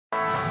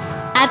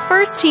At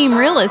First Team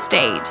Real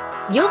Estate,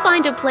 you'll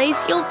find a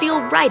place you'll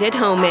feel right at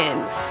home in.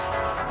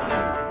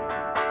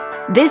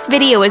 This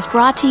video is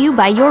brought to you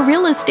by your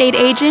real estate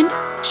agent,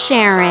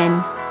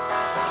 Sharon.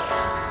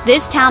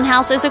 This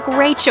townhouse is a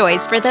great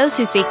choice for those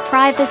who seek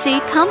privacy,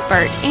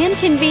 comfort, and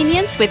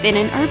convenience within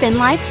an urban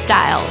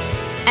lifestyle.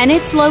 And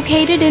it's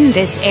located in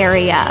this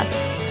area.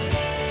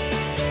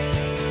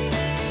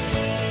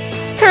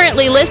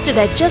 Currently listed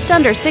at just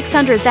under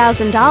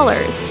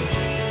 $600,000.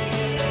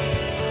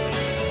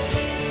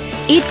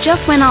 It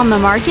just went on the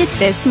market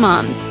this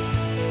month.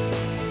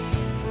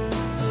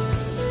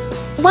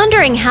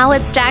 Wondering how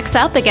it stacks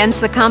up against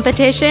the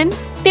competition?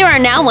 There are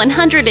now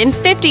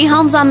 150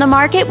 homes on the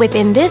market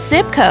within this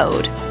zip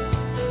code.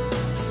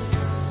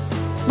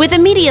 With a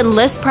median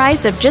list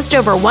price of just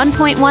over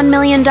 $1.1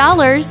 million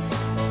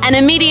and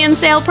a median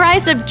sale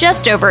price of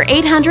just over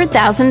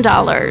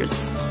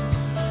 $800,000.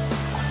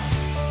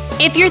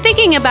 If you're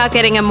thinking about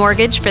getting a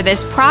mortgage for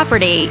this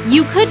property,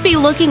 you could be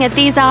looking at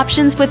these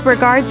options with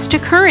regards to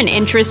current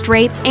interest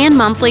rates and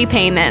monthly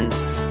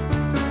payments.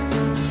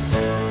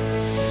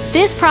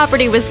 This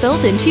property was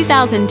built in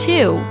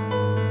 2002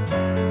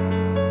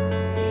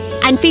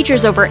 and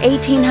features over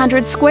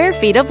 1,800 square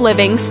feet of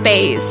living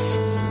space,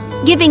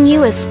 giving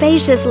you a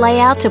spacious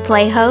layout to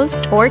play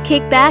host or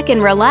kick back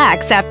and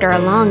relax after a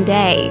long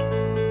day.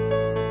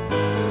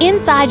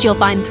 Inside, you'll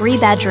find 3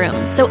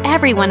 bedrooms, so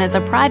everyone has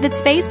a private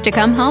space to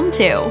come home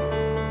to,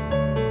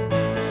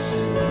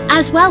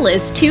 as well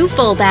as 2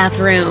 full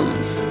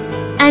bathrooms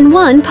and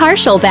 1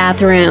 partial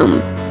bathroom.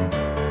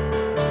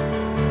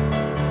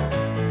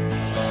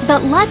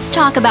 But let's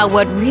talk about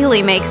what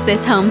really makes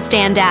this home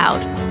stand out.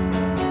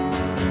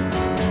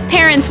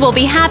 Parents will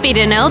be happy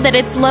to know that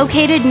it's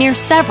located near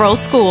several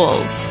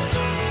schools.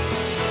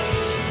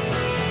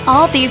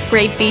 All these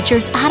great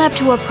features add up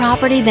to a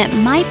property that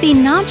might be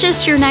not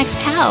just your next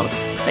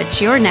house,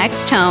 but your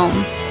next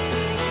home.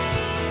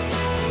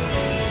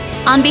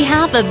 On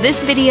behalf of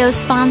this video's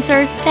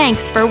sponsor,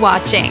 thanks for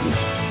watching.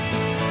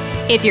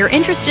 If you're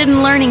interested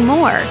in learning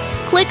more,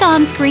 click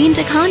on screen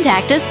to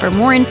contact us for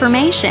more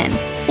information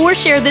or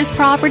share this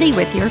property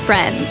with your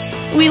friends.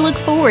 We look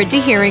forward to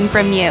hearing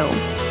from you.